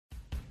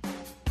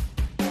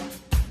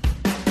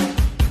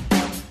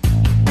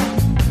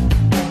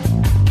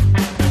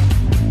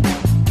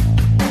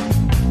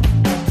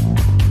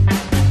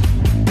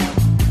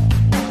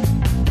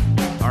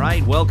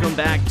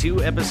to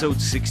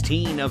episode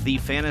 16 of the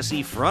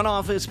Fantasy Front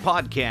Office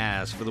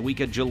Podcast for the week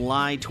of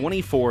July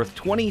 24th,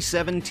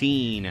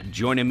 2017.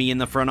 Joining me in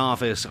the front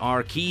office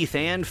are Keith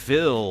and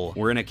Phil.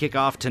 We're going to kick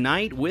off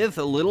tonight with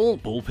a little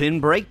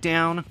bullpen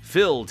breakdown.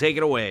 Phil, take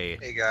it away.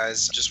 Hey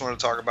guys, just want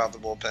to talk about the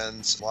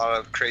bullpens. A lot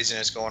of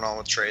craziness going on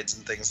with trades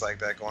and things like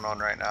that going on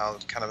right now.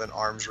 It's kind of an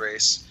arms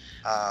race.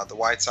 The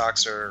White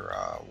Sox are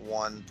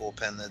one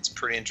bullpen that's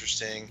pretty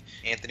interesting.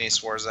 Anthony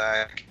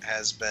Swarzak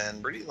has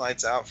been pretty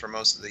lights out for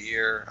most of the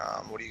year.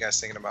 What are you guys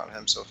thinking about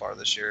him so far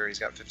this year? He's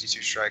got 52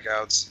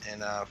 strikeouts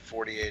in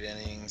 48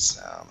 innings,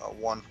 a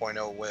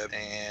 1.0 whip,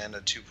 and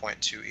a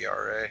 2.2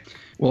 ERA.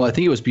 Well, I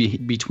think it was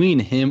between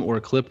him or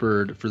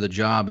Clippard for the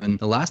job. And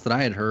the last that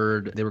I had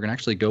heard, they were going to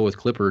actually go with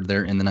Clippard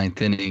there in the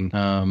ninth inning.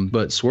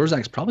 But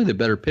Swarzak's probably the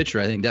better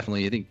pitcher, I think,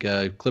 definitely. I think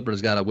Clippard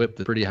has got a whip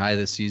that's pretty high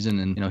this season,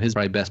 and his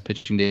probably best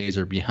pitching days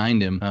are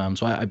behind him.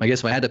 So I guess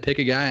if I had to pick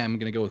a guy, I'm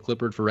going to go with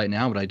Clippard for right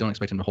now, but I don't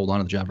expect him to hold on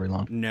to the job very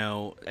long.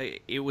 No,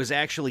 it was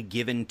actually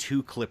given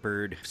to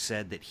Clippard,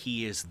 said that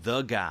he is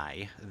the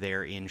guy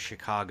there in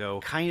Chicago,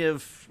 kind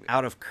of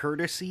out of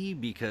courtesy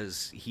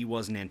because he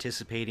wasn't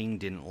anticipating,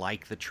 didn't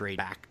like the trade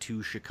back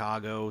to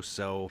Chicago,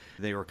 so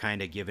they were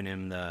kind of giving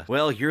him the,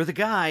 well, you're the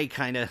guy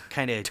kind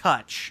of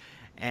touch.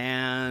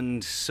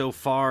 And so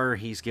far,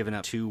 he's given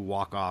up 2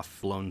 walk-off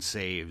blown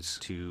saves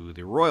to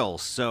the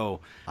Royals.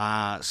 So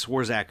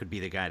Swarzak could be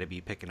the guy to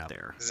be picking up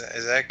there.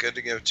 Is that good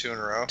to give 2 in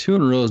a row? 2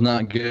 in a row is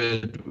not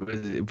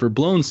good for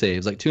blown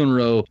saves. Like 2 in a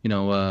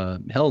row,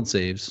 held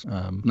saves,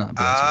 not blown saves.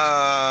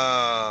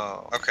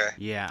 Oh, okay.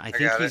 Yeah, I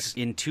think he's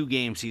in 2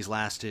 games. He's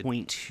lasted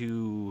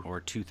 0.2 or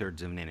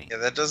 2/3 of an inning. Yeah,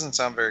 that doesn't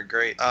sound very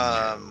great.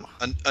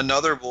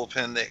 Another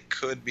bullpen that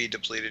could be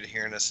depleted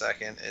here in a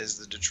second is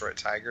the Detroit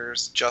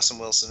Tigers. Justin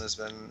Wilson has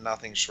been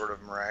nothing short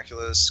of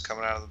miraculous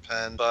coming out of the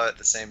pen, but at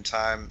the same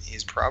time,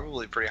 he's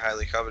probably pretty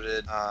highly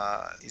coveted.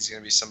 He's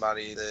going to be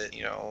somebody that,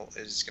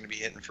 is going to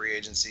be hitting free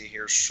agency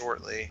here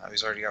shortly.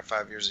 He's already got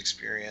 5 years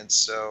experience.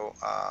 So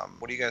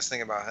what do you guys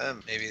think about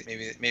him?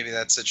 Maybe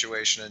that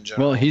situation in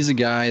general. Well, he's a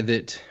guy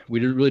that we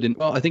really didn't.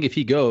 Well, I think if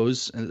he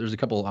goes, there's a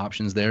couple of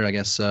options there. I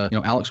guess,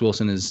 Alex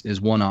Wilson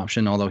is one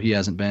option, although he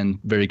hasn't been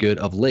very good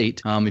of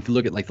late. If you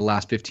look at like the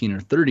last 15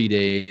 or 30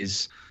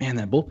 days, man,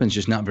 that bullpen's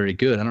just not very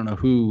good. I don't know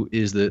who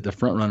is the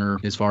front runner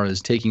as far as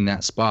taking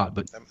that spot,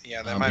 but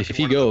if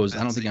he goes,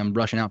 I don't think I'm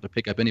rushing out to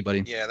pick up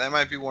anybody. Yeah, that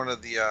might be one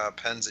of the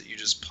pens that you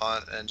just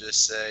punt and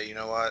just say, you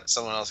know what,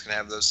 someone else can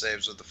have those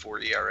saves with the 4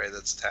 ERA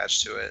that's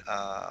attached to it.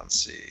 Let's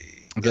see.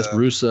 I guess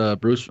Bruce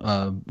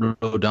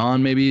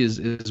Rodon maybe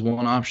is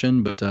one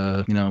option, but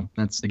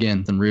that's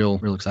again some real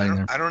exciting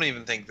there. I don't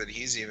even think that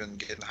he's even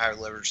getting high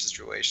leverage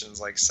situations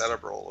like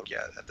setup role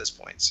yet at this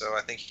point. So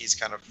I think he's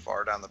kind of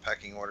far down the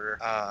pecking order.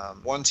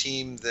 One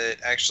team that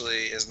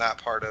actually is not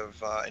part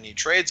of any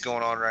trades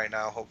going on right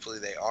now. Hopefully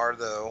they are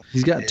though.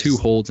 He's got 2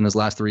 holds in his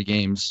last 3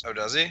 games. Oh,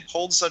 does he?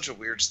 Hold's such a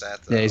weird stat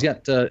though. Yeah, he's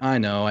got. I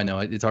know.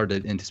 It's hard to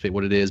anticipate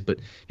what it is, but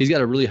he's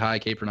got a really high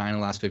K per 9 in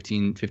the last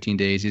 15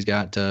 days. He's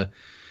got.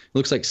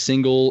 Looks like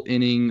single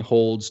inning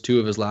holds 2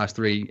 of his last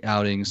 3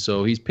 outings.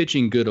 So he's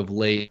pitching good of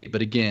late.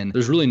 But again,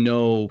 there's really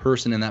no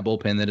person in that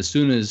bullpen that as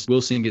soon as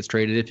Wilson gets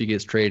traded, if he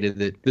gets traded,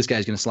 that this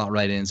guy's going to slot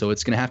right in. So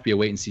it's going to have to be a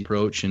wait and see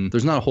approach. And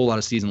there's not a whole lot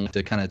of season left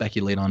to kind of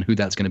speculate on who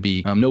that's going to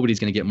be. Nobody's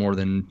going to get more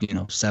than,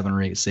 7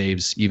 or 8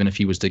 saves, even if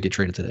he was to get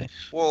traded today.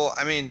 Well,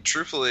 I mean,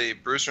 truthfully,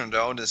 Bruce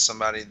Rendon is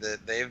somebody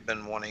that they've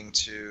been wanting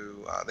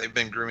to, they've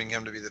been grooming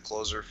him to be the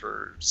closer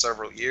for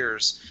several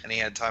years. And he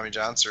had Tommy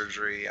John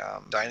surgery,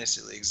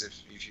 Dynasty Leagues,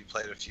 if you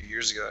played a few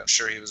years ago. I'm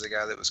sure he was a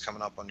guy that was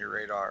coming up on your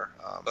radar.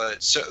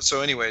 But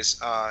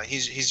anyways,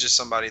 he's just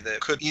somebody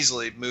that could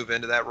easily move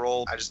into that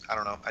role. I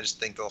don't know. I just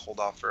think they'll hold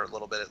off for a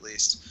little bit at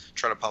least,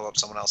 try to pump up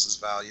someone else's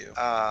value.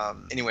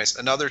 Anyways,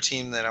 another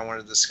team that I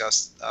wanted to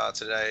discuss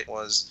today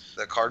was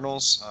the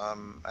Cardinals.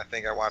 I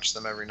think I watch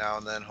them every now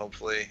and then.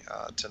 Hopefully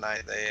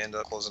tonight they end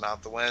up closing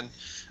out the win.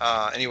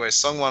 Anyways,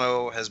 Sung-Won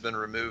Oh has been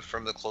removed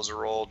from the closer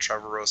role.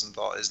 Trevor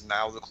Rosenthal is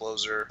now the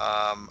closer.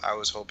 I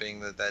was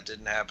hoping that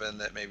didn't happen,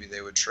 that maybe they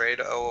would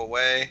trade O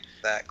away.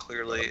 That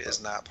clearly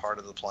is not part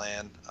of the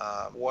plan.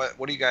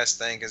 What do you guys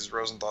think? Is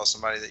Rosenthal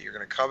somebody that you're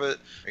going to covet?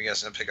 Are you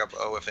guys going to pick up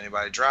O if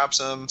anybody drops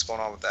him? What's going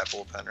on with that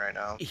bullpen right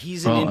now?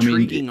 He's an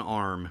intriguing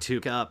arm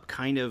to pick up.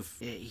 Kind of,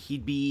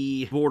 he'd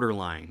be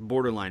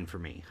borderline for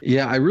me.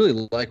 Yeah, I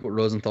really like what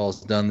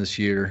Rosenthal's done this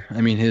year.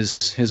 I mean,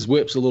 his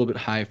whip's a little bit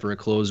high for a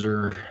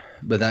closer,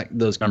 but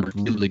those numbers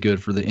are really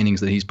good for the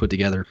innings that he's put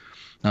together.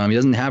 He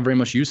doesn't have very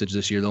much usage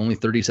this year, only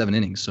 37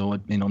 innings. So,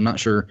 I'm not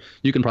sure.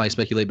 You can probably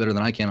speculate better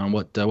than I can on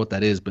what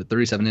that is, but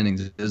 37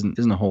 innings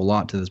isn't a whole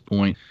lot to this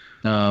point.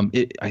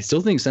 I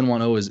still think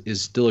Sung-Won Oh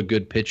is still a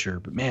good pitcher,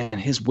 but man,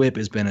 his whip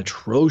has been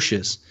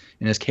atrocious,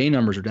 and his K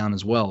numbers are down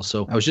as well.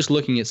 So I was just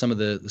looking at some of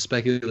the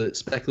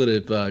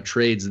speculative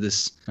trades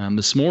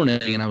this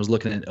morning, and I was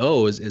looking at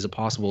O as a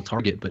possible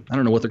target, but I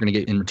don't know what they're going to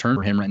get in return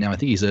for him right now. I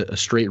think he's a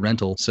straight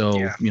rental, so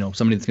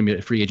somebody that's going to be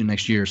a free agent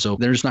next year. So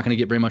they're just not going to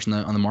get very much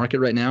on the market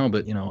right now.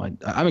 But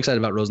I'm excited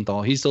about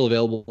Rosenthal. He's still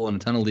available in a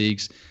ton of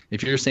leagues.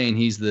 If you're saying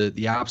he's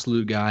the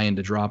absolute guy and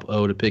to drop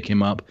O to pick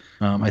him up,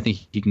 I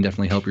think he can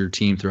definitely help your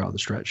team throughout the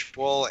stretch.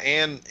 Well,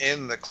 and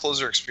in the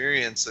closer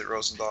experience that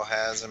Rosenthal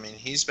has, I mean,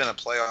 he's been a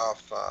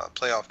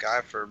playoff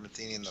guy for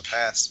Matheny in the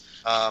past.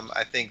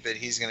 I think that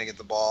he's going to get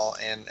the ball,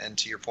 and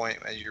to your point,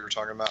 as you were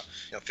talking about,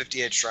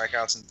 58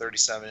 strikeouts in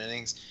 37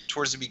 innings.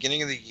 Towards the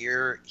beginning of the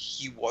year,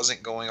 he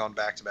wasn't going on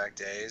back-to-back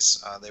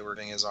days. They were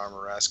giving his arm a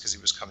rest because he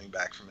was coming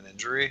back from an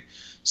injury.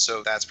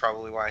 So that's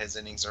probably why his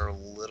innings are a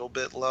little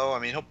bit low. I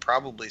mean, he'll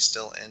probably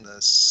still in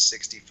the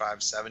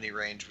 65, 70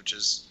 range, which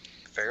is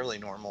fairly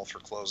normal for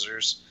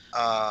closers.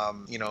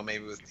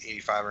 Maybe with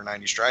 85 or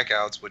 90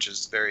 strikeouts, which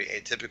is very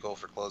atypical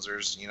for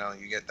closers.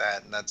 You get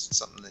that, and that's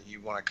something that you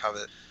want to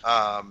covet.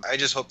 I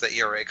just hope that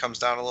ERA comes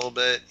down a little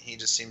bit. He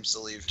just seems to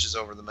leave just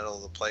over the middle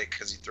of the plate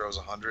because he throws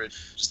 100.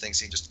 Just thinks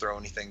he just throw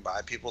anything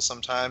by people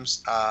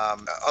sometimes.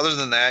 Other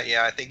than that,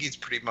 yeah, I think he's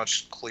pretty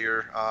much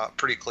clear.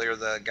 Pretty clear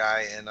the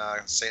guy in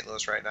St.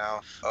 Louis right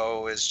now.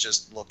 Has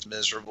just looked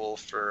miserable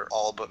for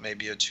all but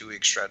maybe a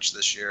 2-week stretch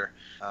this year.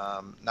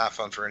 Not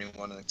fun for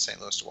anyone in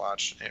St. Louis to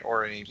watch,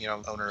 or any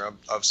owner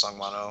of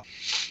Sungwano.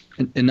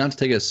 And not to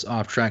take us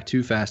off track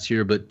too fast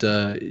here, but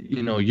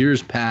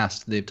years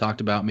past they've talked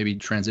about maybe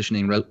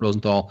transitioning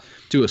Rosenthal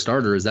to a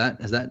starter. Has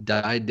that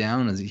died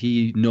down? Is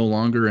he no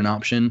longer an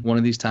option one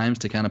of these times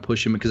to kind of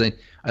push him? Because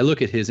I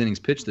look at his innings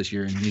pitched this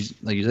year, and he's,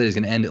 like you said, he's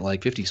going to end at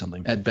like 50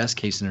 something at best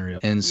case scenario.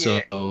 And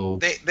so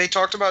they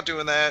talked about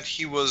doing that.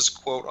 He was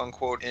quote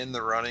unquote in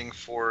the running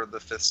for the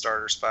 5th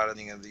starter spot at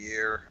the end of the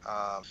year.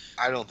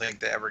 I don't think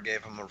they ever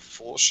gave him a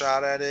full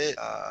shot at it.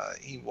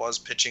 He was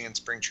pitching in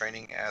spring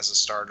training as a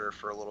starter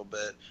for a little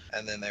bit,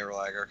 and then they were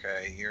like,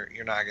 okay,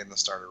 you're not getting the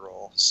starter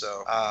role.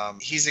 So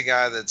he's a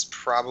guy that's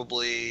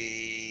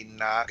probably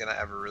not going to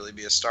ever really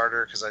be a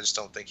starter, because I just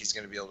don't think he's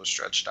going to be able to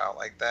stretch it out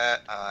like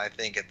that. I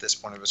think at this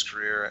point of his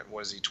career,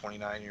 was he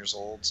 29 years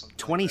old?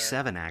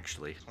 27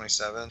 actually.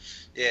 27.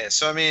 Yeah.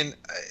 So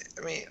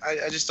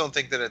I just don't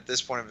think that at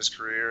this point of his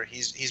career,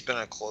 he's been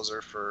a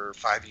closer for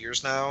 5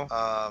 years now,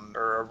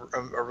 or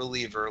a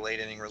reliever,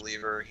 late inning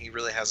reliever. He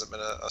really hasn't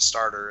been a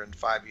starter in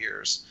 5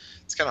 years.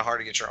 It's kind of hard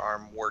to get your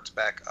arm worked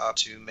back up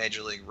to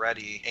major league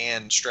ready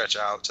and stretch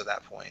out to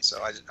that point.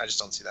 So I just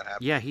don't see that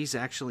happening. Yeah, he's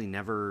actually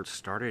never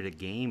started a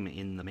game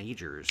in the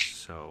majors.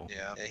 So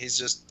yeah, he's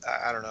just,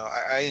 I don't know.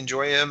 I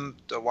enjoy him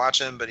to watch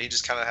him, but he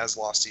just kind of has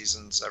lost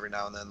seasons every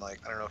now and then. Like,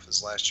 I don't know if it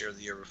was last year or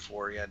the year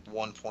before, he had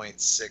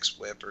 1.6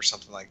 whip or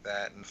something like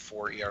that and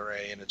 4 ERA,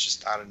 and it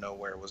just out of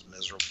nowhere was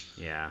miserable.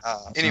 Yeah.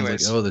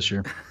 Anyways, like, this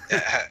year.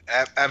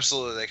 Yeah,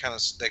 absolutely. They kind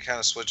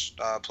of switched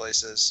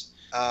places.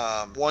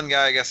 One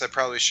guy I guess I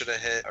probably should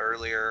have hit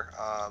earlier,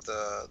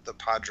 the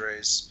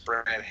Padres,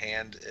 Brad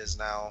Hand is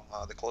now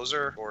the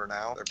closer, or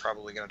now they're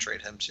probably going to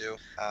trade him too.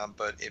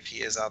 But if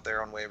he is out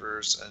there on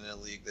waivers in a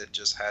league that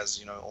just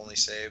has, only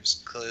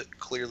saves,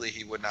 clearly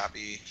he would not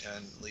be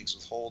in leagues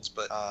with holds,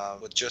 but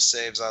with just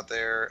saves out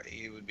there,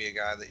 he would be a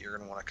guy that you're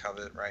going to want to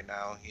covet right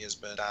now. He has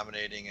been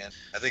dominating, and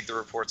I think the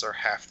reports are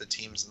half the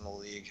teams in the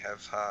league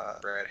have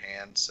Brad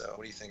Hand. So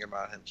what do you think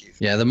about him, Keith?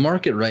 Yeah, the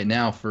market right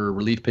now for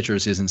relief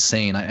pitchers is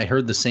insane. I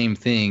heard the same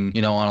thing,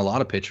 on a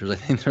lot of pitchers. I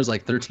think there's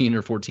like 13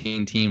 or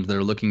 14 teams that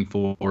are looking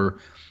for,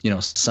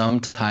 some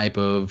type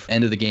of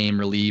end of the game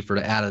relief or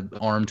to add an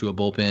arm to a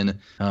bullpen.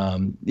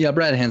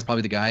 Brad Hand's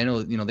probably the guy. I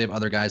know, they have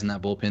other guys in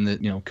that bullpen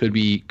that, could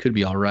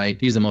be all right.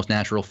 He's the most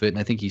natural fit, and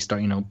I think he's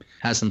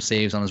has some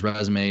saves on his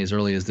resume as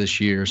early as this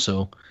year.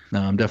 So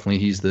definitely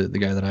he's the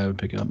guy that I would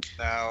pick up.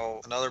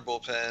 Now, another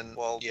bullpen.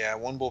 Well, yeah,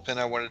 one bullpen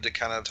I wanted to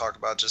kind of talk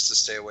about just to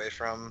stay away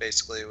from,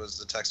 basically, was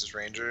the Texas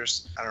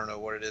Rangers. I don't know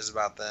what it is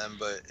about them,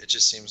 but it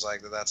just seems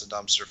like that's a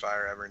dumpster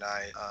fire every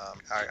night.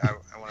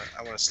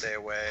 I want to stay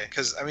away,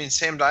 because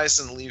Sam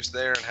Dyson leaves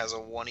there and has a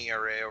 1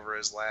 ERA over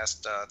his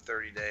last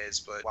 30 days,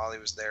 but while he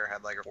was there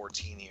had like a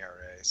 14 ERA.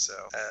 So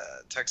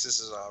Texas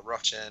is a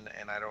rough chin,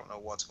 and I don't know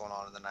what's going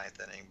on in the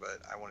 9th inning, but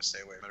I want to stay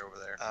away from it over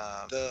there.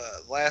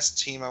 The last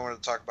team I wanted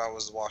to talk about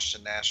was the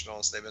Washington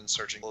Nationals. They've been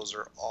searching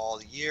closer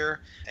all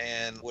year,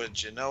 and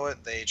would you know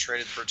it, they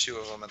traded for 2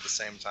 of them at the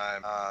same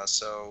time.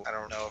 So I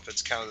don't know if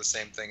it's kind of the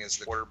same thing as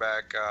the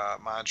quarterback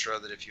mantra,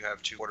 that if you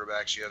have 2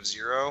 quarterbacks, you have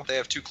 0. They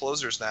have 2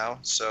 closers now,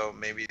 so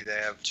maybe they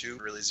have 2,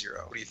 really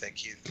 0. What do you think,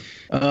 Keith?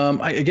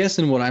 I guess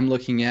in what I'm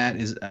looking at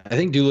is, I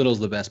think Doolittle's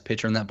the best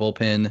pitcher in that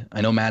bullpen.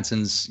 I know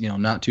Madsen's,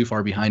 not too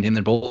far behind him.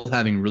 They're both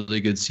having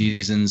really good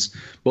seasons,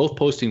 both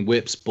posting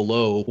whips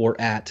below or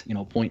at,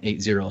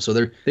 0.80. So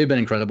they've been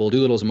incredible.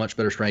 Doolittle's a much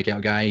better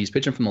strikeout guy. He's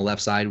pitching from the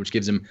left side, which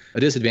gives him a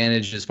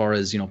disadvantage as far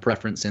as,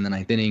 preference in the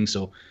 9th inning.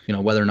 So,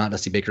 whether or not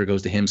Dusty Baker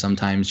goes to him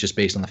sometimes just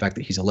based on the fact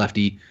that he's a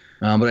lefty.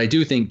 But I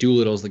do think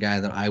Doolittle's the guy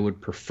that I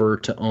would prefer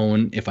to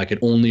own if I could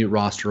only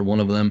roster one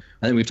of them.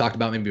 I think we've talked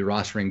about maybe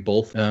rostering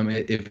both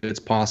if it's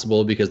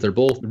possible, because they're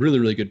both really,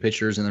 really good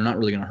pitchers, and they're not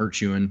really going to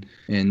hurt you in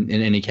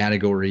any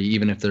category,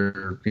 even if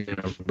they're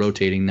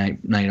rotating night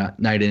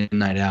in,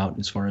 night out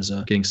as far as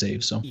getting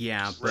saves. So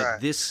yeah,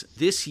 but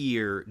this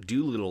year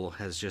Doolittle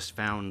has just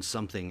found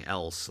something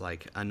else,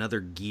 like another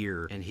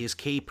gear, and his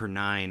K per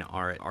 9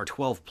 are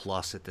 12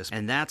 plus at this,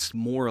 and that's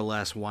more or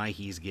less why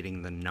he's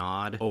getting the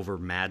nod over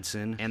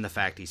Madsen, and the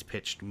fact he's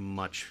pitched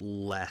much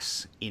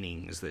less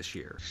innings this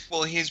year.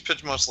 Well, he's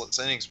pitched much less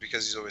innings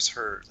because he's always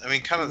hurt. I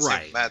mean, kind of the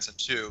same with Madsen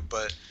too,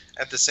 but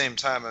at the same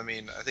time, I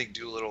mean, I think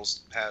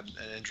Doolittle's had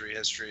an injury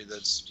history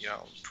that's,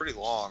 pretty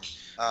long.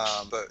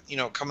 But,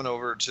 coming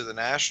over to the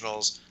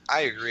Nationals,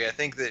 I agree. I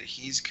think that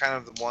he's kind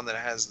of the one that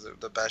has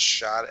the best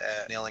shot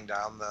at nailing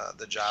down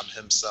the job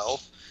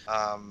himself.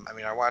 I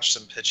mean, I watched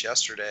him pitch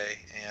yesterday,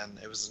 and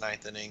it was the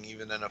 9th inning,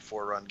 even in a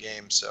 4-run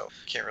game. So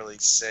can't really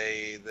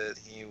say that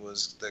he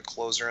was the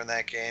closer in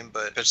that game,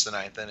 but pitched the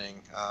 9th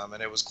inning,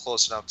 and it was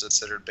close enough to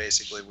consider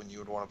basically when you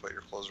would want to put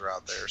your closer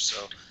out there.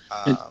 So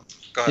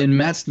go ahead. And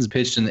Madsen's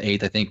pitched in the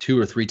 8th, I think 2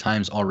 or 3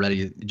 times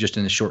already, just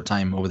in a short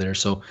time over there.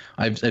 So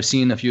I've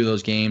seen a few of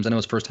those games. I know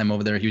his first time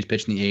over there, he was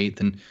pitched in the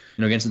 8th, and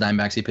against the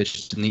Diamondbacks, he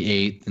pitched in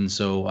the 8th, and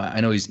so I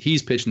know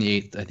he's pitched in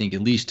the 8th, I think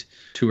at least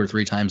 2 or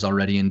 3 times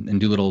already,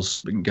 and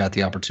Doolittle's got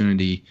the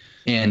opportunity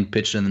and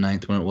pitched in the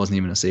 9th when it wasn't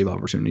even a save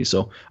opportunity.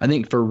 So I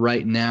think for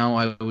right now,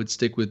 I would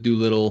stick with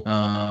Doolittle.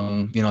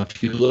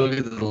 If you look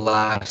at the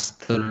last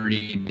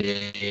 30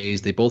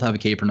 days, they both have a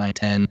K per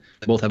 910.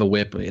 They both have a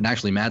whip. And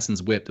actually,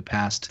 Madsen's whip the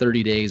past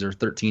 30 days or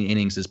 13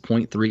 innings is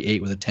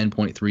 .38 with a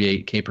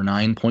 10.38 K per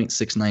 9,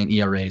 .69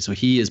 ERA. So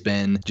he has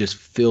been just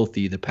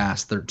filthy the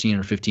past 13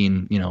 or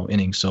 15,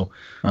 innings. So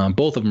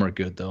both of them are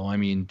good, though. I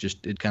mean,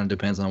 just it kind of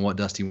depends on what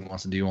Dusty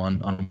wants to do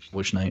on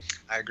which night.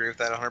 I agree with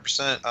that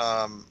 100%.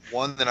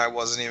 One that I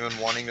wasn't even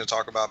wanting to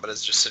talk about, but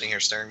is just sitting here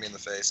staring me in the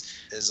face,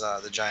 is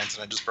the Giants,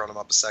 and I just brought him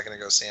up a second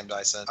ago, Sam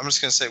Dyson. I'm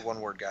just going to say one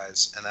word,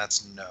 guys, and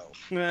that's no.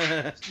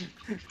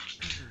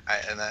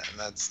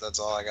 That's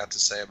all I got to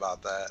say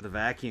about that. The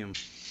vacuum.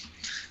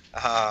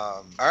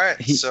 All right,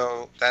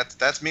 so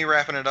that's me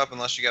wrapping it up,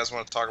 unless you guys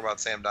want to talk about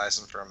Sam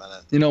Dyson for a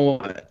minute. You know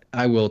what?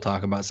 I will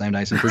talk about Sam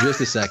Dyson for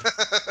just a second.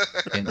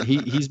 And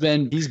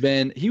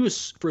he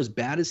was, for as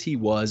bad as he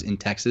was in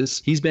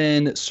Texas, he's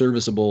been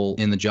serviceable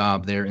in the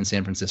job there in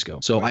San Francisco.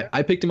 So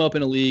I picked him up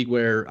in a league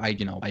where I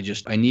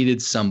needed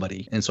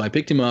somebody, and so I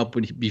picked him up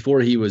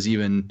before he was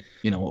even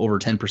over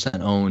 10%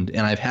 owned,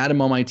 and I've had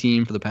him on my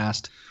team for the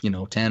past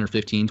 10 or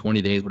 15,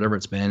 20 days, whatever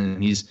it's been,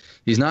 and he's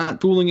not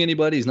fooling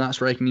anybody, he's not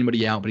striking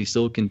anybody out, but he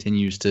still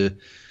continues to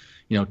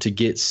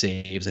get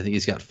saves. I think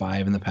he's got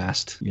 5 in the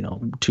past,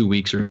 2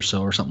 weeks or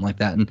so or something like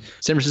that. And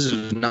San Francisco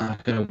is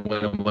not going to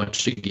win a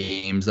bunch of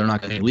games. They're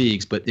not going to win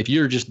leagues. But if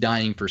you're just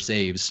dying for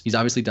saves, he's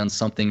obviously done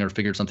something or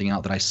figured something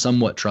out that I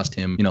somewhat trust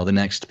him, the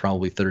next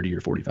probably 30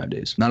 or 45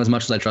 days. Not as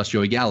much as I trust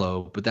Joey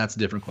Gallo, but that's a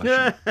different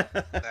question.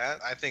 That,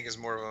 I think, is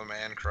more of a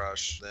man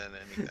crush than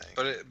anything.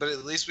 But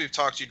at least we've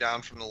talked you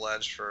down from the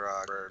ledge for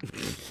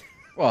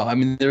Well, I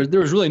mean, there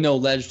was really no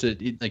ledge to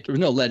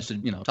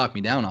talk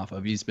me down off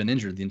of. He's been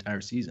injured the entire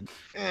season.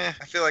 I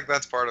feel like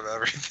that's part of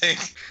everything.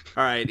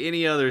 All right,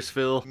 any others,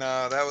 Phil?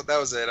 No, that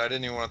was it. I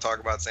didn't even want to talk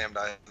about Sam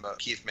Dyson, but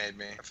Keith made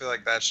me. I feel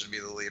like that should be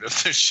the lead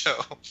of the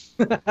show.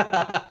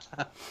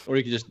 Or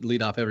you could just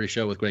lead off every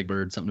show with Greg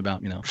Bird, something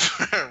about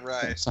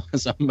right,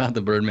 something about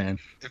the Birdman.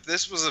 If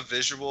this was a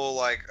visual,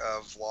 like a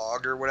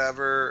vlog or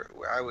whatever,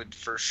 I would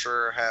for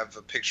sure have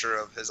a picture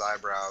of his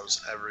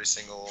eyebrows every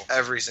single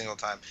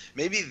time.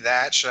 Maybe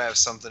that should have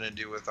something to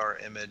do with our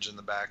image in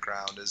the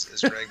background is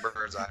Greg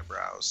Bird's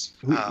eyebrows.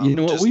 You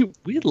know what?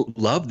 We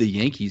love the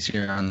Yankees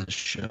here on the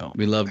show.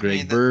 We love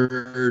Greg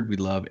Bird. We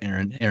love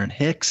Aaron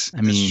Hicks.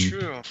 It's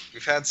true.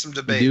 We've had some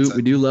debates.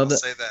 We do love that.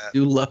 Say that.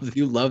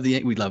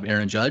 We love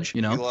Aaron Judge.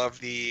 We love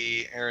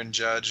the Aaron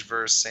Judge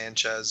versus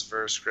Sanchez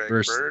versus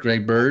Bird.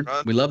 Greg Bird.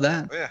 We love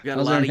that. Oh, yeah. We got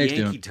a lot of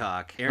Yankee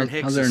talk. Aaron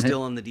Hicks is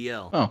still on the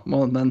DL. Oh,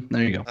 well, then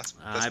there you go. That's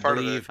part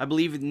of it. I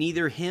believe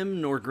neither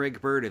him nor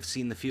Greg Bird have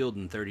seen the field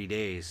in 30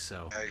 days.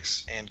 So.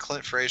 Yikes. And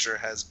Clint Frazier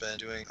has been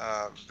doing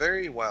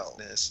very well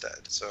instead.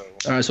 So.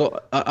 All right,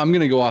 so I'm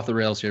gonna go off the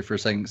rails here for a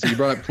second. So you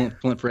brought up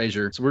Clint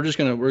Frazier, so we're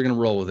gonna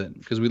roll with it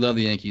because we love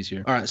the Yankees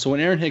here. All right, so when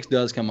Aaron Hicks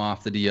does come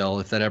off the DL,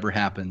 if that ever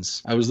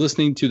happens, I was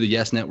listening to the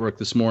Yes Network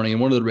this morning,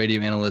 and one of the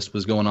radio analysts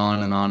was going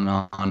on and on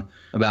and on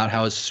about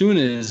how as soon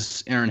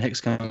as Aaron Hicks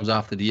comes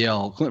off the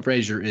DL, Clint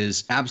Frazier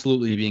is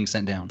absolutely being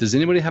sent down. Does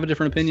anybody have a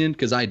different opinion?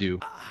 Because I do.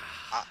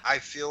 I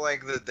feel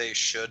like that they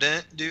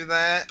shouldn't do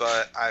that,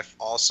 but I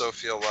also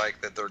feel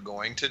like that they're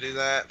going to do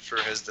that for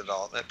his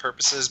development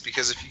purposes,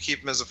 because if you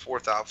keep him as a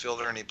 4th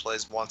outfielder and he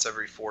plays once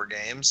every 4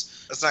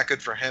 games, that's not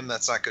good for him.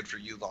 That's not good for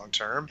you long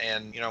term.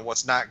 And,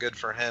 what's not good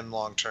for him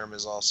long term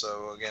is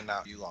also, again,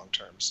 not you long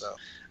term. So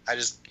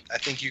I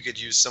think you could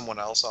use someone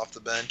else off the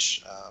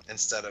bench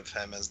instead of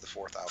him as the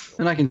fourth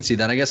outfielder. And I can see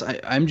that. I guess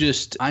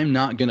I'm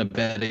not going to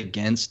bet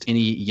against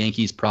any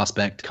Yankees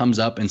prospect comes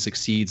up and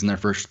succeeds in their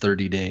first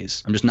 30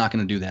 days. I'm just not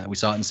going to do that. We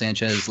saw it in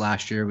Sanchez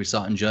last year. We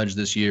saw it in Judge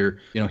this year.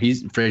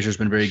 Frazier's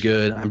been very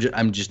good.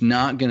 I'm just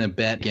not going to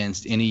bet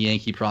against any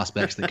Yankee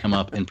prospects that come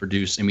up and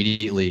produce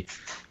immediately.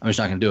 I'm just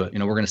not going to do it.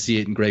 We're going to see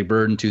it in Greg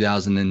Bird in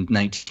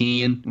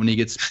 2019 when he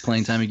gets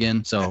playing time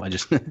again. So I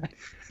just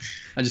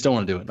don't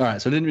want to do it. All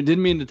right. So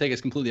didn't mean to take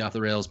us completely off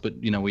the rails, but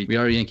we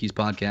are a Yankees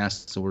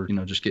podcast, so we're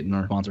just getting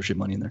our sponsorship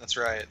money in there. That's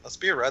right. Let's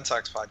be a Red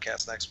Sox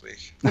podcast next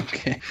week.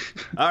 Okay.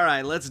 All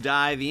right, let's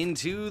dive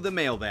into the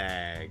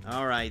mailbag.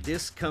 All right,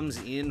 this comes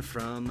in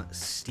from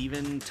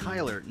Steven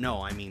Taylor,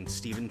 not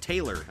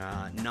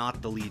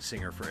the lead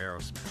singer for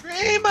Aerosmith.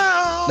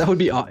 Rainbow.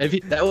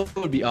 That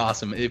would be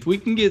awesome. If we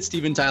can get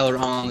Steven Tyler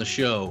on the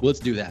show, let's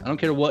do that. I don't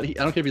care I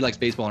don't care if he likes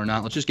baseball or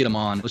not. Let's just get him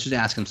on. Let's just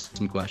ask him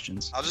some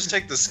questions. I'll just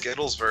take the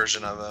Skittles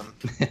version of him.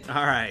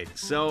 All right,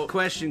 so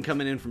question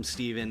coming in from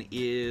Steven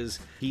is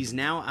he's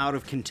now out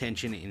of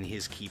contention in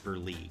his keeper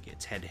league.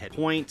 It's head-to-head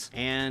points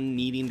and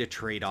needing to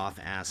trade off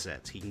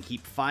assets. He can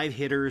keep 5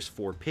 hitters,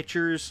 4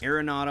 pitchers.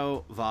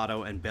 Arenado,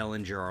 Votto, and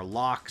Bellinger are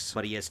locks,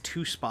 but he has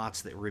 2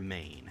 spots that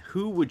remain.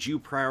 Who would you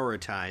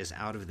prioritize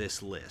out of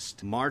this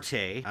list?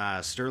 Marte,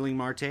 Starling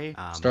Marte.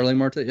 Starling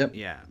Marte, yep.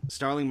 Yeah,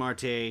 Starling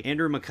Marte,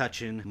 Andrew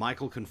McCutchen,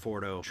 Michael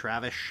Conforto,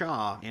 Travis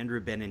Shaw, Andrew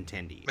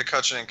Benintendi.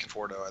 McCutchen and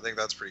Conforto. I think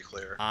that's pretty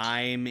clear.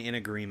 I'm in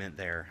agreement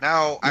there.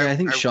 Now, I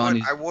think Shaw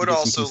needs I would some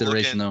also look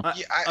consideration, in. though.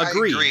 Yeah, I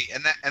agree,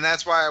 and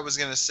that's why I was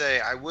going to say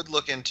I would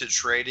look into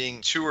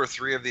trading 2 or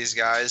 3 of these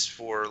guys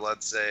for,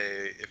 let's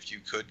say, if you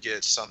could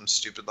get something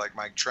stupid like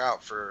Mike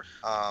Trout for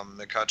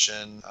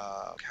McCutchen,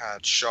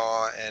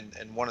 Shaw,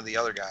 and one of the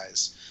other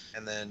guys,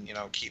 and then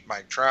keep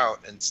Mike Trout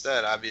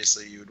instead.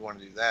 Obviously, you would want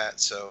to do that.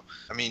 So,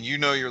 I mean,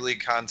 your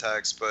league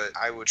context, but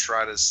I would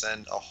try to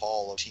send a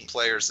haul of team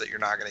players that you're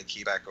not going to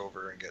keep back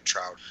over and get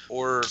Trout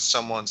or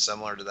someone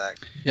similar to that.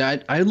 Yeah,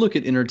 I'd look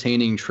at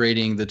entertaining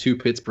trading the 2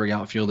 Pittsburgh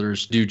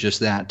outfielders, do just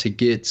that to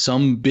get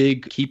some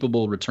big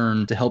keepable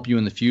return to help you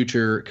in the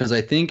future. Because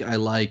I think I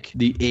like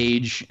the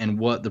age and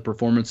what the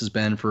performance has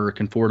been for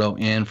Conforto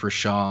and for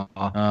Shaw.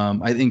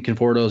 I think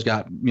Conforto's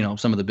got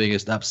some of the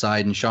biggest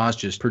upside, and Shaw's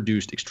just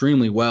produced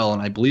extremely well.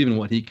 And I believe in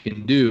what he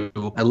can do.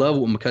 I love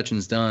what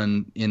McCutchen's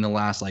done in the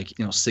last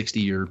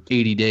 60 or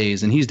 80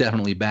 days, and he's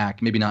definitely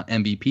back. Maybe not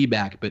MVP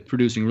back, but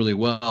producing really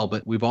well.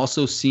 But we've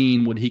also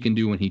seen what he can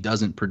do when he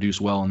doesn't produce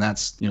well, and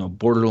that's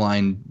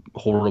borderline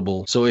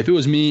horrible. So if it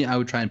was me, I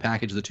would try and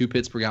package the 2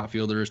 Pittsburgh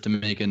outfielders to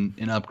make an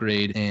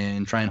upgrade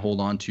and try and hold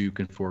on to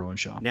Conforto and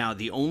Shaw. Now,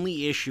 the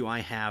only issue I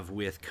have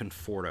with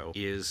Conforto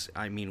is,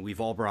 we've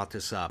all brought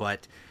this up,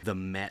 but the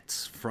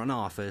Mets front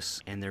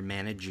office and their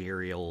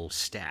managerial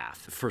staff,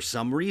 for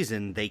some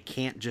reason, they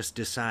can't just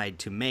decide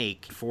to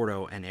make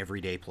Conforto an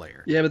everyday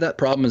player. Yeah, but that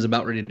problem is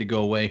about ready to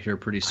go away here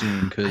pretty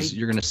soon because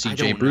you're going to see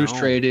Jay Bruce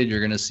traded. You're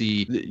going to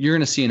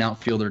see an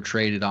outfielder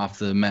traded off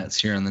the Mets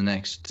here in the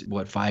next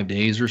 5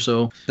 days or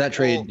so. That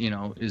trade,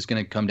 is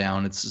going to come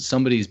down. It's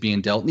somebody's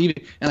being dealt. And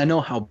I know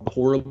how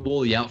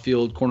horrible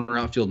the corner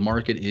outfield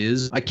market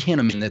is. I can't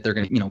imagine that they're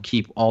going to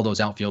keep all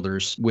those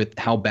outfielders with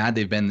how bad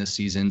they've been this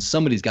season.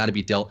 Somebody's got to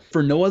be dealt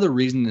for no other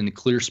reason than to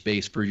clear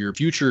space for your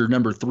future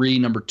number 3,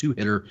 number 2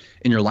 hitter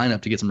in your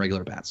lineup to get some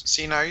regular bats.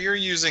 See, now you're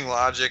using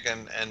logic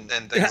and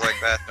things like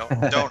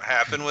that don't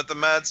happen with the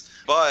Mets,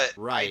 but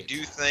right.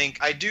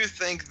 I do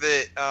think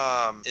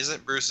that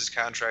isn't Bruce's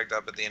contract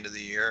up at the end of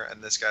the year,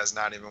 and this guy's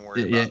not even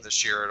worried about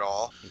this year at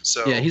all.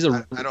 So yeah, he's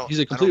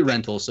a complete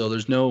rental, so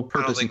there's no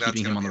purpose in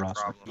keeping him on the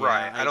roster. Yeah,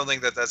 right. I don't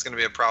think that's going to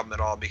be a problem at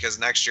all because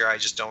next year I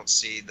just don't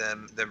see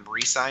them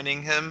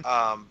re-signing him.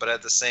 But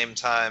at the same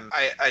time,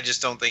 I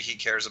just don't think he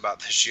cares about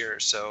this year,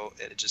 so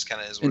it just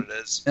kind of is what it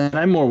is. And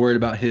I'm more worried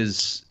about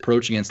his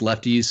approach against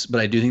lefties, but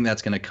I do think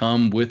that's going to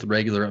come with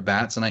regular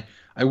at-bats, and I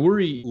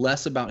worry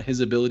less about his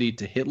ability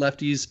to hit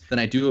lefties than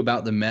I do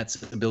about the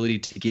Mets' ability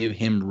to give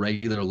him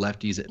regular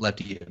lefty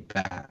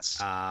at-bats.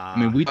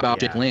 We talk about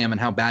Jake Lamb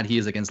and how bad he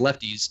is against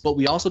lefties, but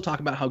we also talk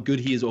about how good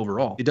he is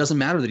overall. It doesn't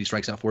matter that he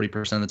strikes out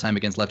 40% of the time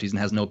against lefties and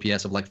has an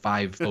OPS of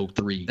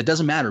 503. It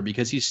doesn't matter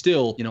because he's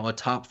still, a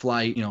top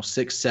flight,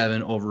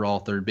 6'7" overall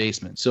third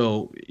baseman.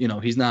 So,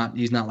 he's not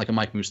like a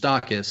Mike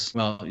Moustakas.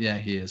 Well, yeah,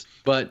 he is.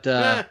 But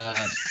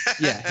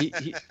yeah,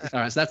 he all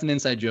right, so that's an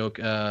inside joke.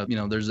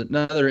 There's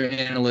another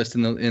analyst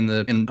in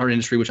our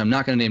industry, which I'm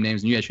not going to name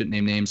names, and you guys shouldn't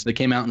name names, that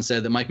came out and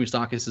said that Mike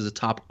Moustakas is a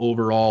top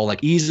overall,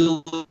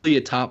 easily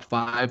a top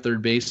 5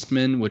 third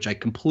baseman, which I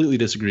completely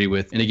disagree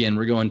with. And again,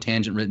 we're going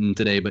tangent written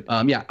today, but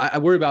I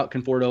worry about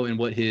Conforto and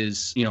what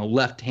his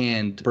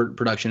left-hand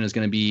production is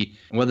going to be,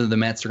 and whether the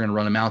Mets are going to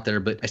run him out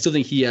there. But I still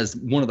think he has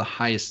one of the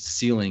highest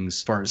ceilings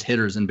as far as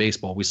hitters in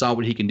baseball. We saw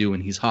what he can do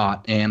when he's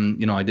hot,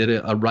 and I did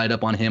a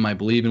write-up on him. I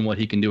believe in what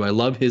he can do. I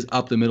love his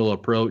up the middle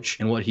approach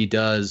and what he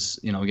does,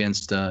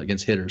 against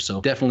hitters.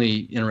 So definitely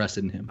definitely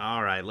interested in him.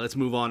 All right, let's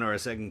move on to our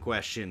second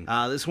question.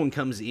 This one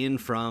comes in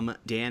from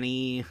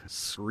Danny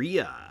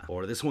Sria,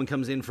 or this one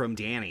comes in from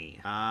Danny.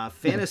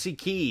 Fantasy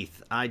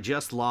Keith, I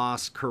just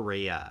lost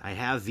Correa. I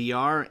have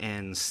VR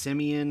and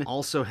Simeon,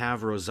 also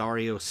have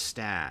Rosario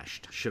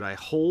stashed. Should I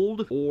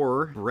hold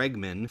or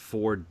Bregman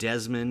for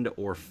Desmond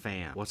or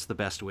Pham? What's the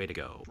best way to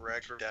go?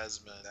 Breg for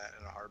Desmond, that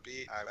in a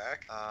heartbeat. I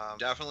back.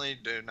 Definitely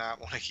do not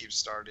want to keep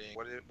starting.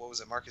 What was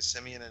it? Marcus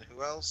Simeon and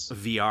who else?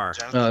 VR.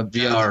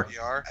 VR.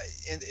 VR.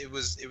 And it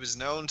was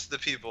known to the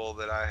people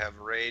that I have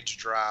rage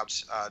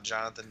dropped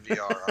Jonathan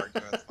VR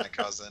arguing with my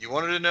cousin. You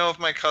wanted to know if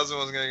my cousin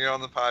was going to get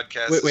on the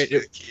podcast. Wait.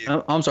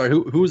 I'm sorry.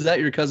 Who was that?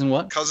 Your cousin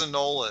what? Cousin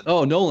Nolan.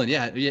 Oh, Nolan.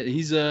 Yeah.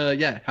 He's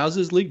How's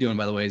his league doing,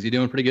 by the way? Is he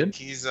doing pretty good?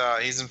 He's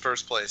in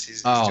first place.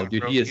 He's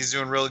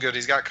doing really good.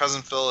 He's got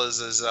Cousin Phil as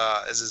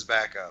his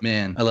backup.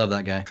 Man, I love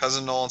that guy.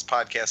 Cousin Nolan's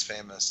podcast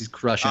famous. He's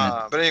crushing it.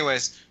 But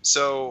anyways,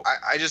 so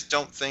I just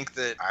don't think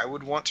that I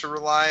would want to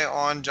rely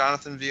on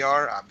Jonathan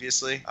VR,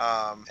 obviously.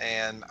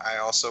 And I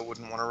also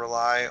wouldn't want to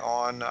rely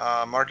on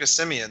Marcus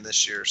Simeon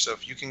this year. So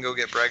if you can go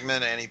get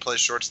Bregman and he plays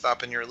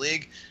shortstop in your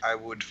league, I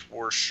would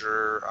for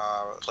sure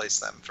place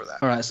them for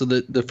that. All right. So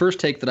the first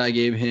take that I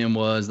gave him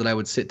was that I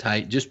would sit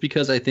tight just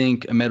because I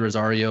think Amed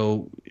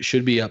Rosario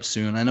should be up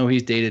soon. I know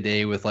he's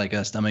day-to-day with like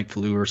a stomach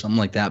flu or something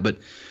like that, but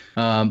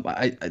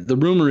the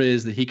rumor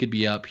is that he could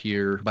be up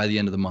here by the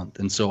end of the month.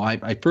 And so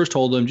I first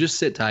told him, just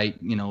sit tight,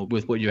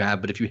 with what you have.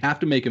 But if you have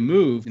to make a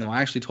move,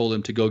 I actually told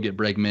him to go get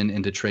Bregman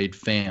and to trade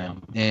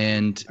Pham.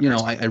 And,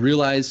 I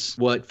realize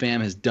what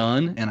Pham has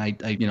done. And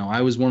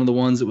I was one of the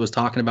ones that was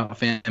talking about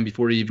Pham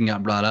before he even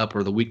got brought up,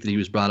 or the week that he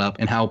was brought up,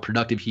 and how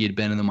productive he had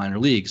been in the minor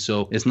leagues.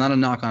 So it's not a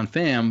knock on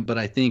Pham, but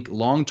I think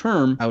long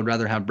term, I would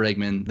rather have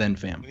Bregman than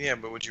Pham. Yeah,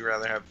 but would you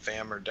rather have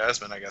Pham or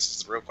Desmond? I guess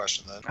is the real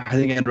question then. I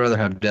think I'd rather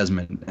have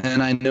Desmond.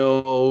 And I know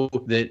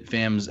that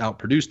Pham's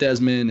outproduced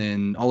Desmond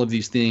and all of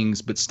these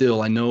things, but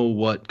still I know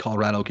what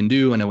Colorado can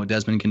do. I know what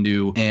Desmond can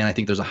do, and I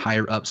think there's a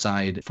higher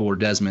upside for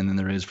Desmond than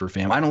there is for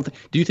Pham.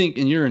 Do you think,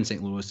 and you're in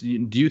St. Louis,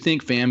 do you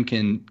think Pham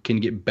can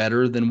get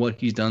better than what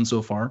he's done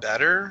so far?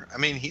 Better? I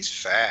mean, he's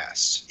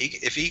fast.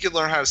 If he could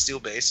learn how to steal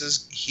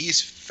bases,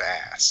 he's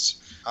fast.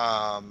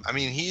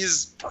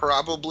 He's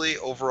probably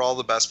overall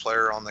the best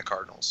player on the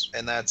Cardinals,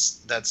 and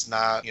that's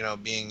not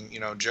being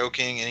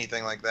joking,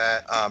 anything like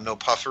that. No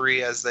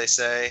puffery, as they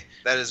say.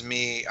 That is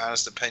me,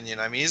 honest opinion.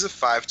 I mean, he's a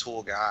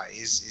 5-tool guy.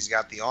 He's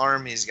got the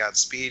arm, he's got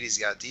speed, he's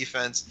got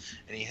defense,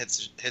 and he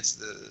hits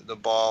the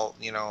ball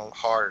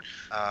hard.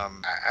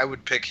 I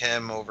would pick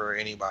him over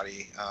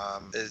anybody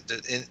on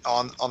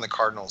the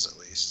Cardinals at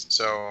least.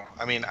 So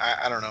I mean,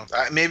 I don't know.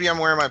 Maybe I'm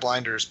wearing my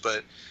blinders,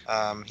 but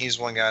he's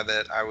one guy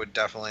that I would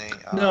definitely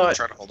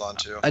try to hold on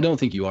to. I don't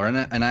think you are.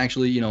 And I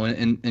actually,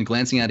 in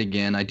glancing at it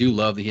again, I do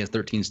love that he has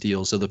 13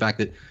 steals. So the fact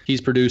that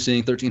he's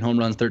producing 13 home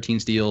runs, 13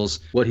 steals,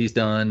 what he's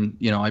done,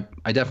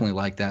 I definitely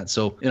like that.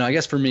 So, I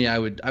guess for me, I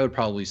would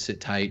probably sit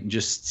tight and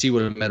just see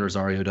what Amed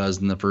Rosario does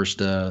in the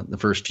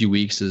first few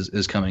weeks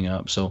is coming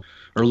up. So,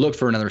 or look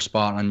for another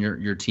spot on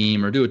your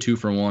team, or do a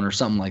 2-for-1 or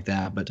something like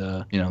that. But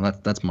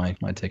that's my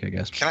take, I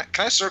guess. Can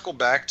I circle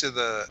back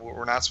to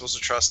we're not supposed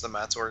to trust the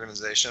Mets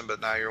organization,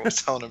 but now you're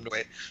telling him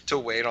to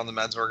wait on the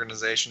Mets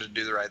organization to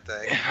do the right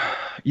thing.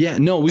 Yeah,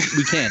 no, we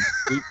can.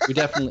 we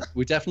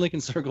definitely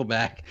can circle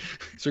back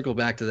to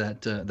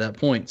that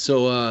point.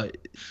 So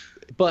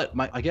but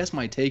I guess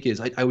my take is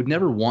I would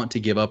never want to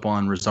give up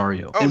on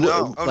Rosario.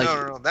 No.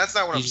 That's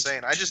not what I'm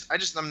saying.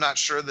 I'm not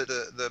sure that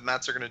the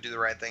Mets are going to do the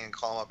right thing and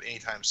call him up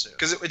anytime soon,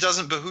 because it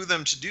doesn't behoove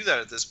them to do that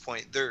at this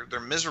point. They're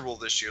miserable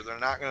this year. They're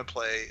not going to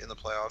play in the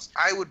playoffs.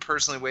 I would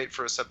personally wait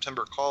for a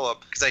September call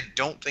up, because I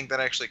don't think that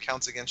actually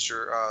counts against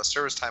your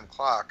service time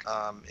clock,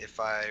 if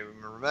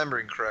I'm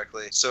remembering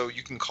correctly. So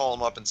you can call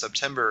them up in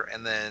September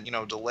and then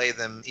delay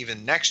them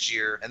even next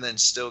year, and then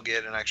still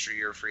get an extra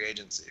year of free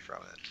agency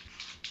from it.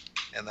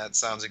 And that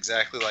sounds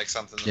exactly like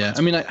something. Yeah,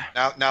 I mean,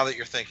 now that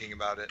you're thinking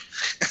about it.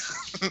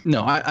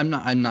 No, I'm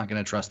not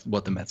going to trust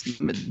what the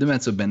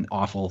Mets have been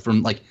awful,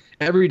 from like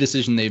every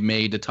decision they've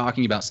made to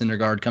talking about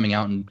Syndergaard coming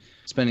out and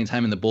spending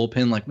time in the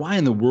bullpen. Like, why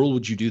in the world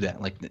would you do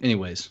that? Like,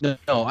 anyways,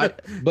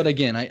 but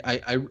again,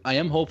 I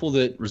am hopeful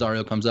that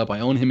Rosario comes up. I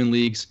own him in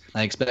leagues.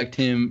 I expect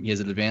him. He has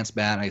an advanced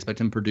bat. I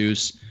expect him to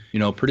produce,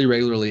 pretty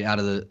regularly out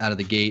of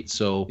the gate.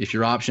 So if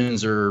your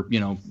options are,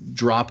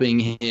 dropping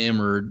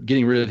him or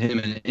getting rid of him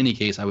in any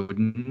case, I would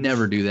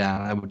never do that.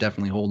 I would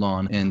definitely hold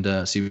on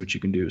and see what you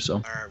can do. So.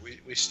 All right,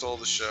 we stole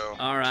the show.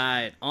 All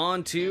right,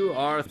 on to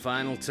our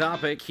final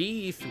topic,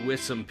 Heath,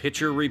 with some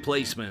pitcher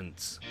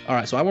replacements. All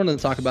right, so I wanted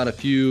to talk about a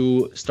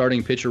few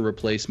starting pitcher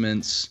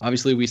replacements.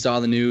 Obviously, we saw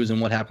the news and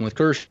what happened with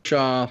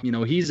Kershaw.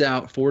 He's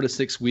out 4 to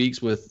 6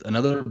 weeks with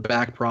another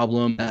back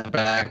problem. That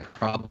back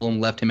problem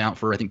left him out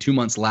for, I think, 2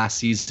 months last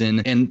season.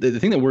 Houston. And the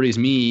thing that worries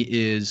me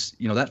is,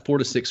 that 4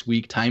 to 6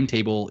 week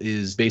timetable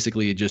is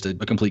basically just a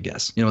complete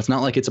guess. It's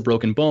not like it's a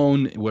broken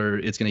bone where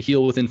it's going to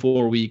heal within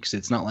 4 weeks.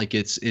 It's not like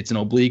it's an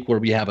oblique where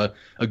we have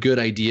a good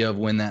idea of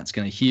when that's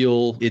going to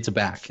heal. It's a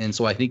back. And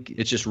so I think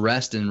it's just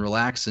rest and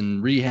relax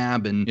and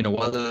rehab. And,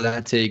 whether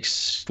that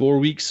takes 4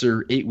 weeks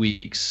or 8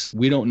 weeks,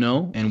 we don't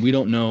know. And we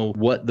don't know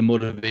what the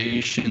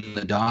motivation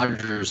the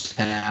Dodgers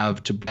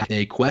have to back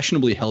a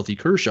questionably healthy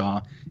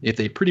Kershaw if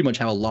they pretty much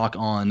have a lock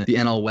on the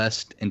NL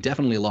West and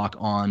definitely a lock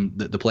on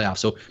the playoffs.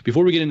 So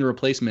before we get into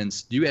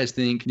replacements, do you guys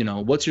think,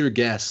 what's your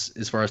guess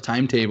as far as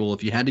timetable?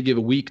 If you had to give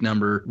a week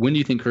number, when do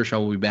you think Kershaw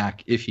will be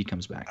back if he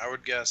comes back? I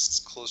would guess it's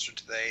closer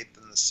to the 8th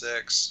than the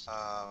 6th,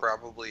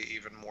 probably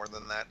even more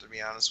than that, to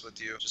be honest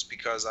with you, just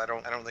because I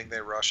don't think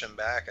they rush him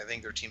back. I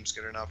think their team's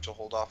good enough to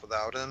hold off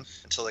without him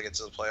until they get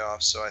to the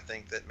playoffs. So I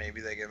think that maybe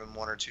they give him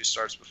 1 or 2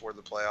 starts before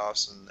the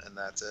playoffs, and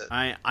that's it.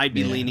 I'd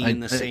be leaning in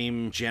the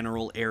same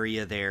general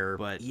area there,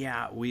 but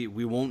yeah, we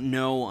won't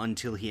know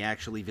until he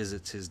actually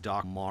visits his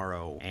doc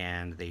tomorrow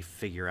and they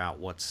figure out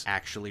what's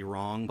actually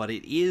wrong. But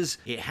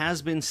it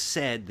has been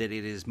said that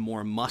it is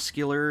more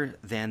muscular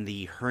than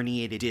the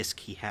herniated disc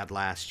he had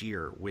last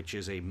year, which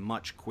is a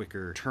much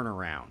quicker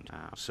turnaround.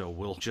 So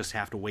we'll just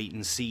have to wait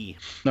and see.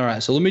 All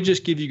right, so let me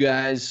just give you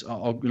guys,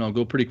 I'll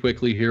go pretty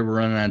quickly here. We're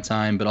running out of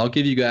time, but I'll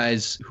give you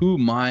guys who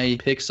my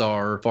picks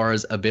are as far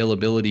as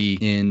availability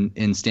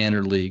in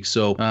standard league.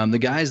 So the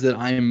guys that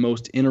I am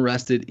most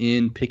interested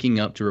in picking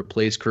up to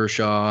replace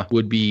Kershaw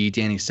would be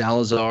Danny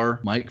Salazar,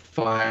 Mike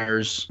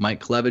Fiers, Mike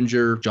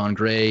Clevenger, John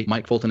Gray,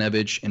 Mike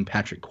Foltynewicz, and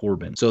Patrick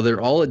Corbin. So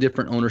they're all at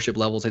different ownership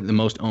levels. I think the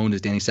most owned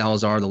is Danny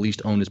Salazar. The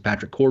least owned is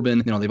Patrick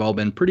Corbin. They've all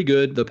been pretty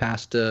good the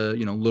past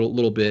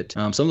little bit.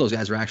 Some of those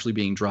guys are actually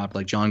being dropped,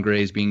 like John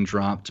Gray is being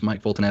dropped.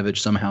 Mike Foltynewicz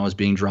somehow is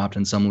being dropped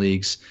in some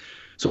leagues.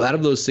 So out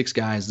of those 6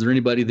 guys, is there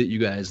anybody that you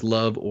guys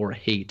love or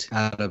hate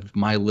out of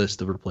my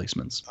list of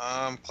replacements?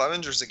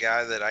 Clevenger's a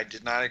guy that I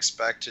did not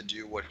expect to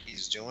do what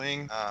he's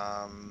doing.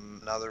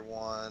 Another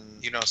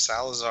one,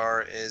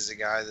 Salazar is a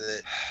guy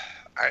that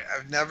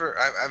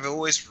I've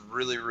always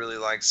really, really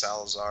liked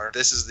Salazar.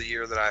 This is the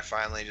year that I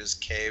finally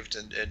just caved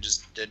and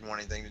just didn't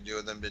want anything to do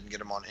with him, didn't get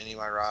him on any of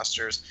my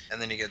rosters.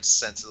 And then he gets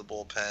sent to the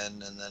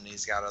bullpen, and then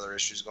he's got other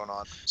issues going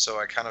on. So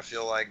I kind of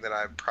feel like that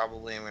I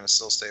probably am going to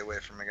still stay away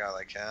from a guy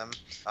like him.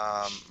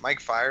 Mike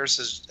Fiers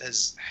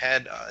has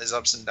had his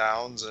ups and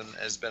downs and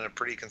has been a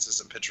pretty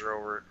consistent pitcher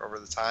over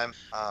the time.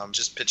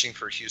 Just pitching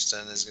for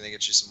Houston is going to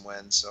get you some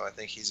wins, so I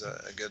think he's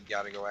a good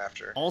guy to go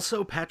after.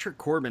 Also, Patrick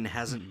Corbin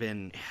hasn't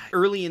been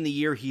early in the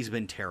year. He's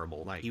been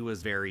terrible. Like, he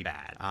was very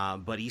bad.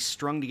 But he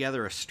strung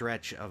together a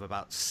stretch of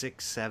about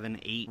 6, 7,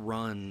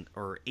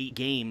 8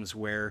 games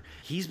where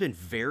he's been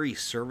very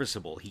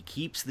serviceable. He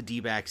keeps the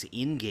D-backs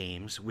in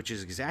games, which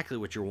is exactly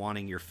what you're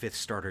wanting your 5th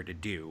starter to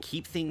do.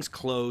 Keep things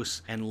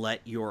close and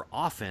let your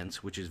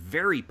offense, which is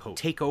very potent,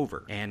 take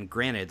over. And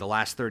granted, the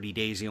last 30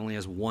 days he only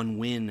has 1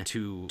 win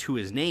to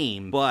his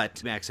name, but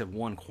D-backs have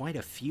won quite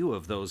a few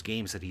of those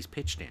games that he's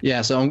pitched in.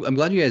 Yeah, so I'm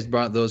glad you guys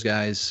brought those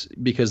guys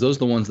because those are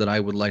the ones that I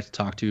would like to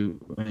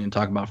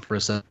talk about for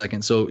a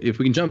second. So if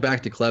we can jump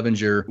back to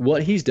Clevenger,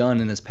 what he's done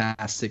in his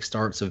past 6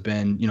 starts have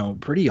been,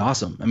 pretty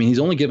awesome. I mean, he's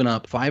only given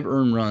up 5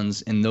 earned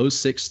runs in those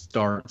 6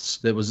 starts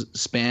that was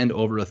spanned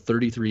over a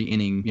 33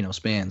 inning,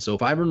 span. So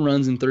 5 earned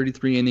runs in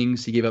 33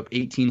 innings. He gave up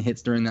 18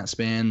 hits during that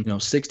span,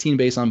 16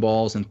 base on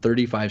balls and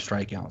 35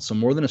 strikeouts. So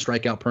more than a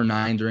strikeout per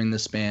 9 during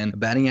this span, a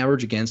batting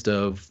average against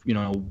of,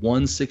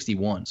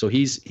 161. So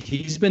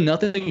he's been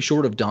nothing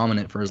short of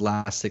dominant for his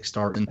last 6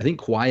 starts. And I think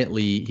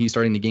quietly he's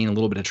starting to gain a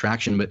little bit of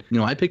traction, but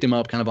I picked him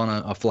up kind of on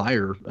a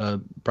flyer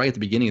probably at the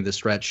beginning of this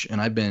stretch,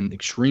 and I've been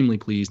extremely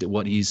pleased at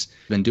what he's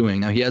been doing.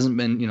 Now, he hasn't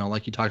been,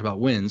 like you talked about,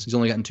 wins. He's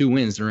only gotten 2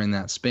 wins during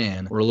that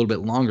span, or a little bit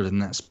longer than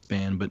that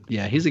span. But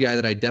yeah, he's a guy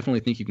that I definitely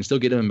think you can still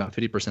get him in about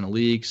 50% of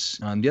leagues.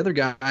 The other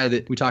guy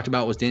that we talked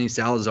about was Danny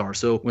Salazar.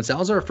 So when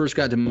Salazar first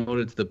got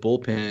demoted to the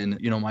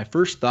bullpen, my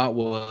first thought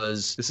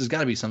was this has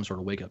got to be some sort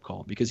of wake-up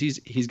call because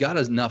he's got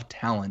enough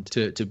talent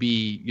to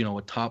be,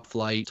 a top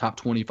flight, top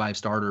 25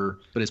 starter.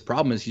 But his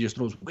problem is he just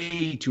throws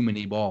way too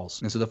many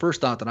balls. And so the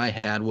first thought that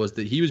I had was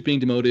that he was being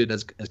demoted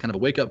as kind of a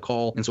wake-up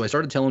call. And so I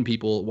started telling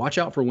people, watch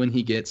out for when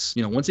he gets,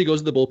 once he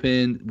goes to the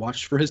bullpen,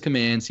 watch for his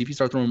command, see if he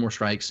starts throwing more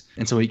strikes.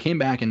 And so he came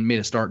back and made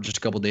a start just a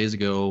couple days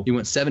ago. He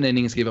went 7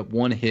 innings, gave up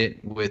 1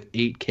 hit with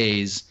 8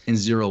 Ks and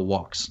 0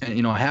 walks.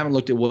 And, I haven't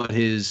looked at what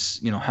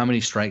his, how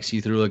many strikes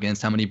he threw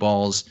against, how many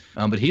balls.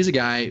 But he's a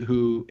guy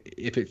who,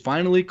 if it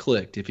finally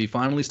clicked, if he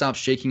finally stops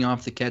shaking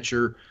off the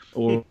catcher,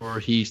 or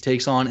he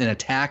takes on an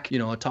attack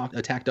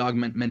dog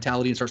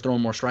mentality and starts throwing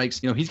more strikes,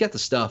 he's got the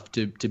stuff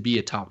to be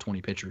a top 20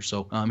 pitcher.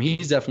 So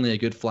he's definitely a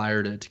good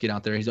flyer to get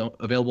out there. He's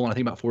available in, I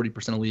think, about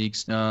 40% of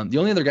leagues. The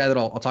only other guy that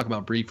I'll talk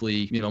about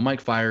briefly,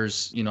 Mike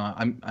Fiers,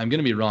 I'm going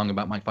to be wrong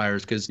about Mike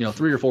Fiers because,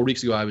 3 or 4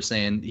 weeks ago I was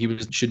saying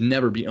should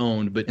never be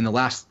owned, but in the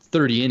last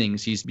 30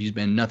 innings, he's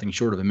been nothing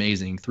short of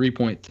amazing.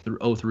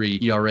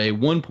 3.03 ERA,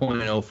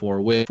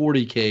 1.04 with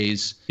 40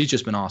 Ks. He's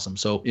just been awesome.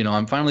 So,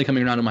 I'm finally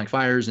coming around to Mike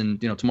Fiers,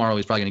 and, tomorrow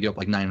he's probably going to to give up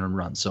like 9 earned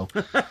runs. So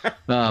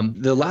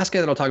the last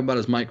guy that I'll talk about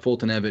is Mike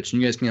Foltynewicz,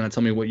 and you guys can kind of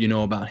tell me what you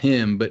know about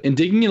him. But in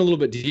digging in a little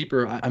bit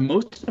deeper, I'm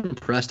most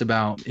impressed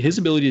about his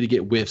ability to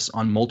get whiffs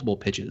on multiple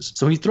pitches.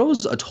 So he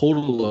throws a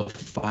total of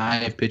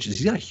 5 pitches.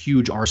 He's got a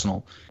huge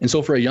arsenal. And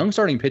so for a young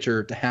starting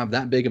pitcher to have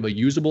that big of a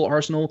usable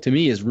arsenal, to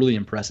me, is really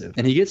impressive.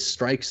 And he gets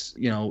strikes,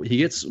 he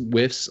gets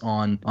whiffs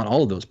on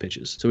all of those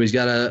pitches. So he's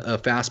got a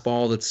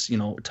fastball that's,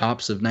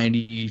 tops of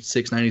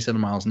 96,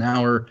 97 miles an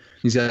hour.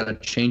 He's got a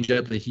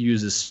changeup that he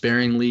uses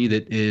sparingly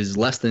that is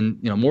less than,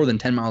 more than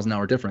 10 miles an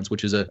hour difference,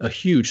 which is a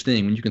huge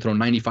thing when you can throw a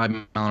 95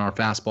 mile an hour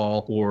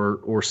fastball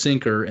or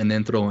sinker and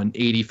then throw an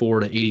 84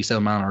 to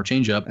 87 mile an hour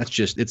changeup.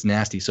 It's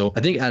nasty. So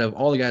I think out of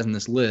all the guys on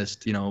this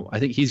list, I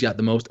think he's got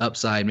the most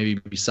upside, maybe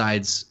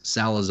besides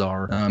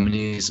Salazar. And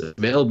he's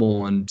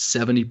available in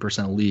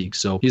 70% of leagues.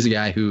 So he's a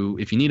guy who,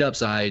 if you need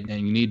upside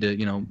and you need to,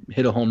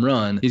 hit a home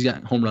run, he's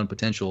got home run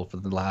potential for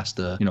the last,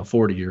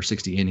 40 or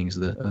 60 innings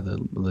of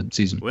the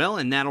season. Well,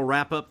 and that'll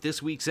wrap up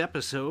this week's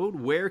episode.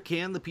 Where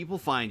can the people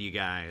find you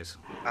guys?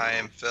 I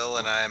am Phil,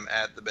 and I am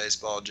at the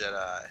Baseball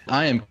Jedi.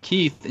 I am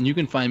Keith, and you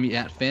can find me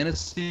at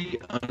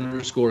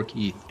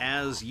fantasy_Keith.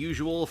 As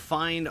usual,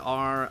 find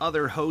our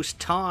other host,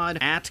 Todd,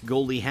 at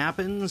Goalie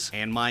Happens,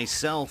 and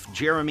myself,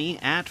 Jeremy,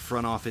 at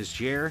Front Office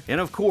Jer. And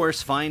of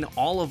course, find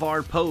all of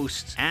our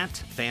posts at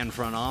Fan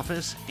Front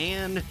Office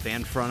and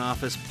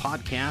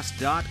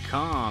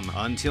fanfrontofficepodcast.com.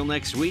 Until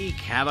next week,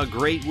 have a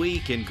great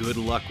week and good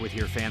luck with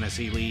your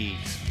fantasy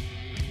leagues.